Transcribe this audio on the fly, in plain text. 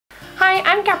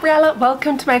I'm Gabriella,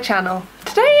 welcome to my channel.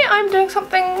 Today I'm doing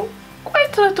something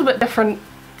quite a little bit different,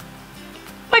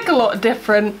 like a lot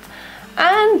different,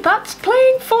 and that's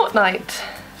playing Fortnite.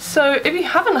 So if you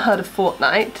haven't heard of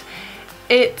Fortnite,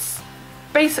 it's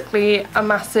basically a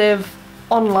massive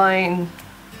online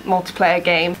multiplayer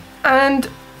game, and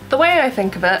the way I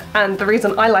think of it, and the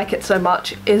reason I like it so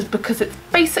much, is because it's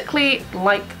basically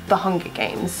like the Hunger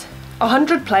Games.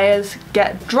 100 players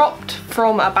get dropped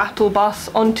from a battle bus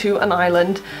onto an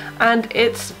island, and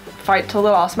it's fight till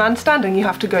the last man standing. You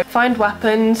have to go find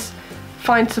weapons,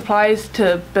 find supplies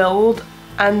to build,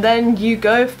 and then you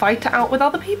go fight it out with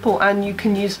other people, and you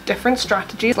can use different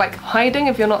strategies like hiding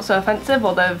if you're not so offensive,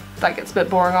 although that gets a bit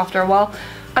boring after a while.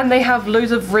 And they have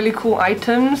loads of really cool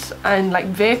items and like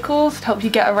vehicles to help you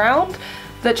get around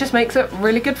that just makes it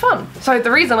really good fun. So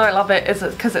the reason I love it is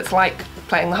because it's like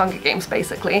playing the Hunger Games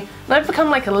basically. And I've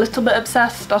become like a little bit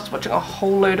obsessed, started watching a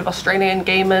whole load of Australian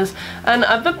gamers, and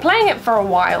I've been playing it for a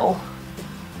while.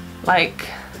 Like,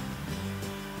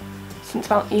 since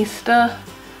about Easter.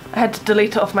 I had to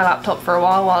delete it off my laptop for a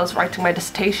while I was writing my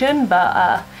dissertation,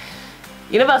 but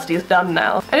university is done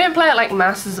now. I don't play it like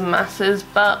masses and masses,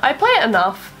 but I play it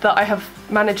enough that I have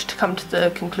managed to come to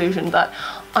the conclusion that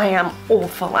I am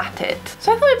awful at it.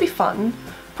 So I thought it'd be fun.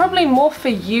 Probably more for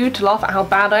you to laugh at how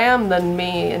bad I am than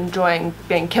me enjoying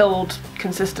being killed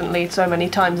consistently so many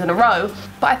times in a row.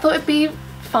 But I thought it'd be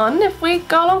fun if we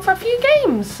go along for a few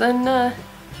games, and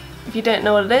if you don't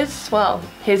know what it is, well,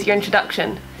 here's your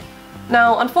introduction.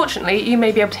 Now, unfortunately, you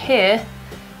may be able to hear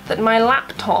that my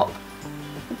laptop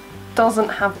doesn't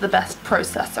have the best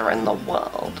processor in the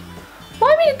world.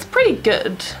 Well, I mean, it's pretty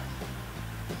good,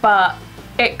 but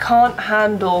it can't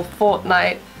handle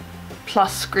Fortnite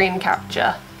plus screen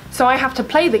capture. So I have to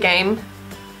play the game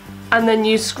and then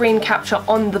use screen capture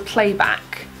on the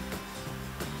playback,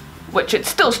 which it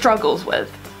still struggles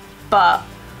with. But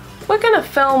we're gonna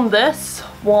film this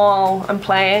while I'm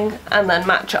playing and then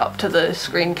match it up to the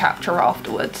screen capture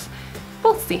afterwards.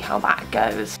 We'll see how that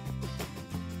goes.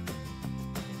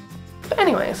 But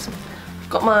anyways, I've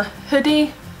got my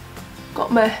hoodie,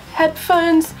 got my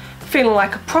headphones, feeling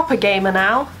like a proper gamer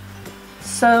now.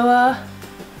 So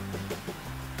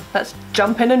let's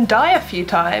jump in and die a few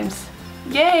times.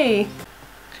 Yay! Okay,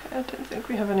 I don't think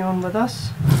we have anyone with us.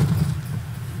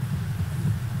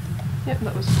 Yep,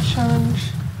 that was a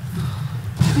challenge.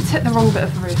 We hit the wrong bit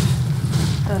of the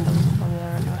roof. And there wasn't one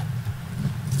there anyway.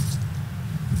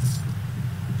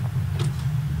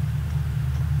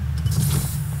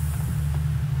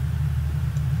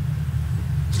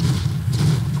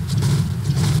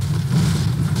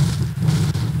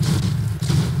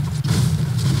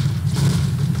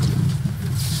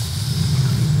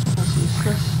 That's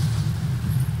useless.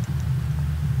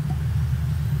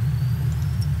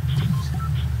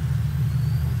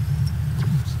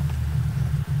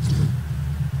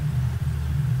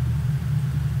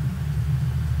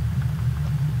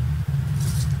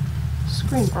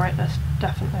 Screen brightness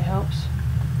definitely helps.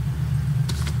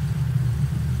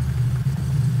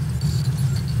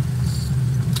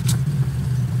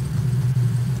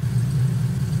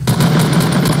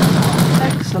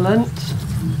 Excellent.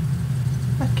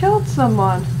 I killed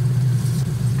someone.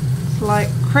 It's like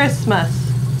Christmas.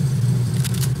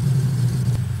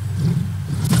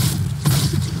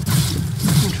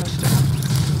 Interesting.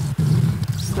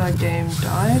 So that game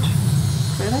died?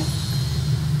 Really?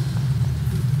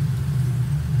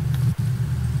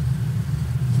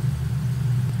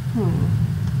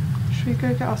 Should we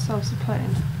go get ourselves a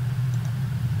plane?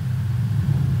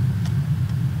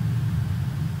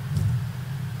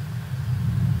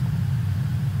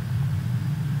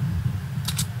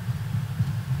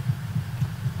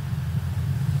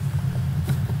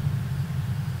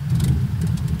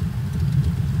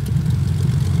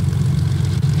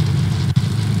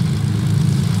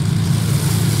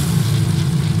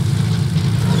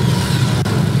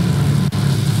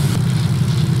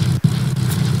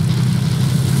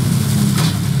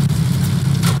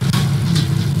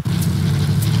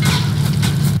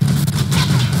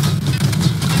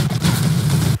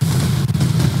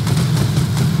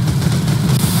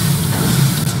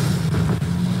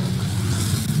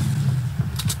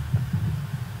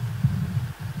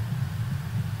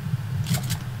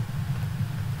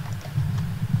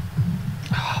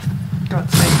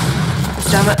 God's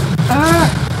sake. Damn it. Ah!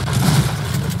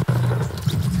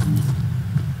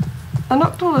 I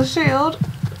knocked all the shield.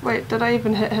 Wait, did I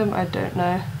even hit him? I don't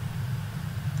know.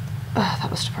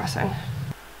 That was depressing.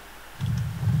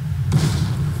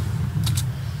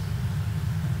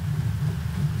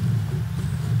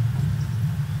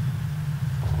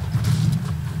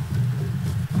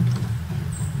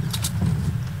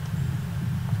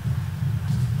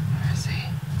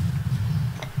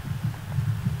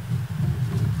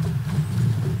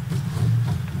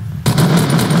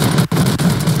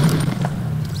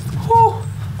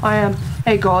 I am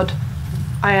a god.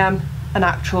 I am an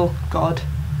actual god.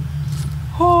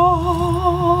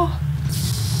 Oh,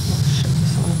 shit,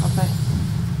 there's someone above me.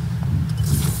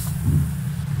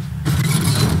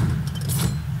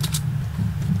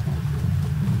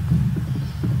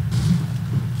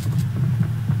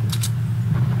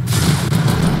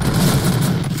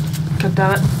 God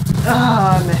damn it.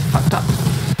 Oh, I fucked up.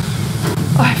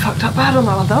 Oh, I fucked up bad on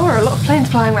that one. There were a lot of planes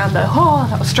flying around though. Oh,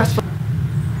 that was stressful.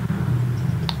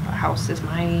 The house is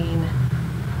mine.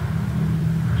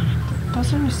 It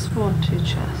does only spawn 2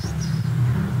 chests.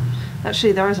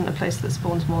 Actually, there isn't a place that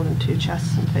spawns more than 2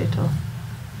 chests in Fatal.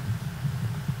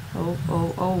 Oh,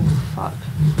 oh, oh, fuck.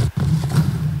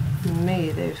 Me,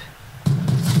 they've...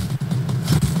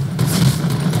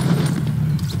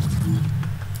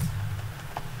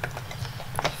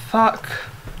 Fuck.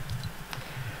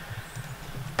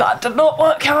 That did not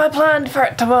work how I planned for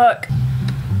it to work.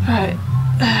 Right.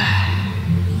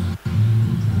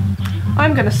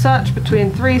 I'm gonna search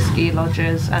between 3 ski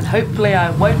lodges and hopefully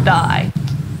I won't die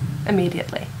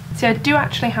immediately. See, I do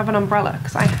actually have an umbrella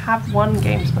because I have won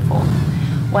games before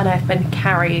when I've been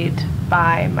carried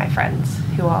by my friends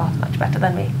who are much better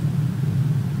than me.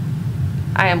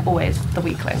 I am always the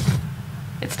weakling.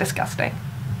 It's disgusting.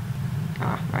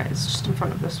 Ah, right, it's just in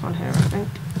front of this one here, I think.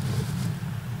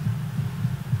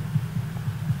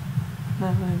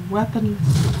 I'm weaponless,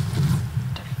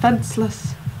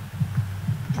 defenseless.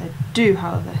 I do,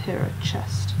 however, hear a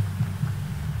chest.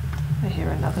 I hear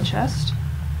another chest.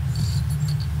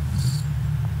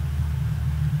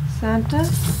 Santa,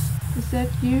 is that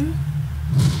you?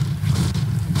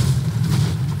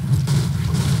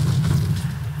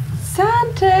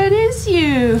 Santa, it is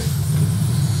you!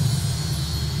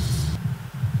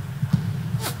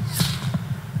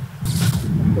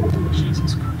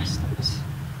 Jesus Christ, that was...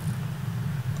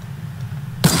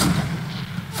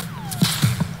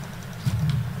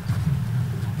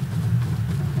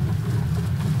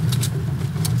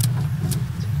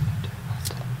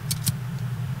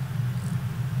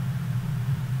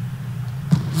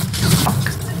 Fuck.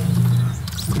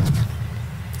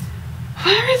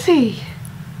 Where is he?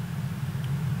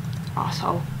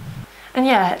 Arsehole. And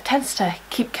yeah, it tends to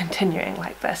keep continuing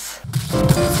like this.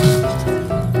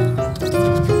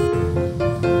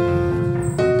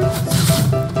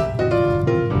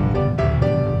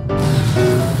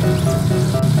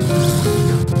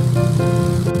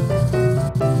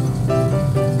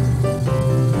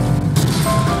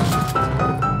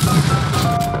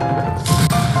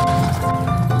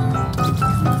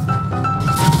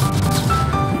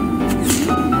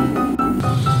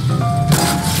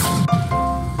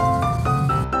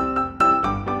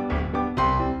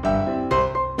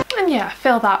 Yeah, I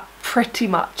feel that pretty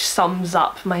much sums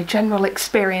up my general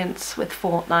experience with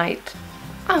Fortnite.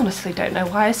 I honestly don't know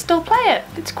why I still play it.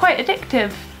 It's quite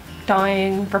addictive.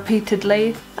 Dying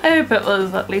repeatedly. I hope it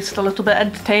was at least a little bit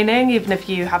entertaining, even if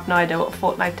you have no idea what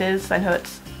Fortnite is. I know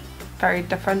it's very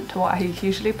different to what I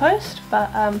usually post, but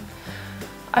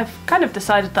I've kind of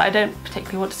decided that I don't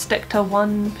particularly want to stick to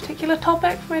one particular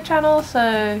topic for my channel,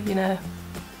 so, you know,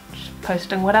 just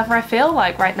posting whatever I feel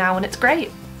like right now and it's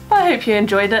great. I hope you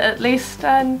enjoyed it at least,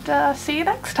 and see you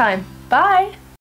next time. Bye!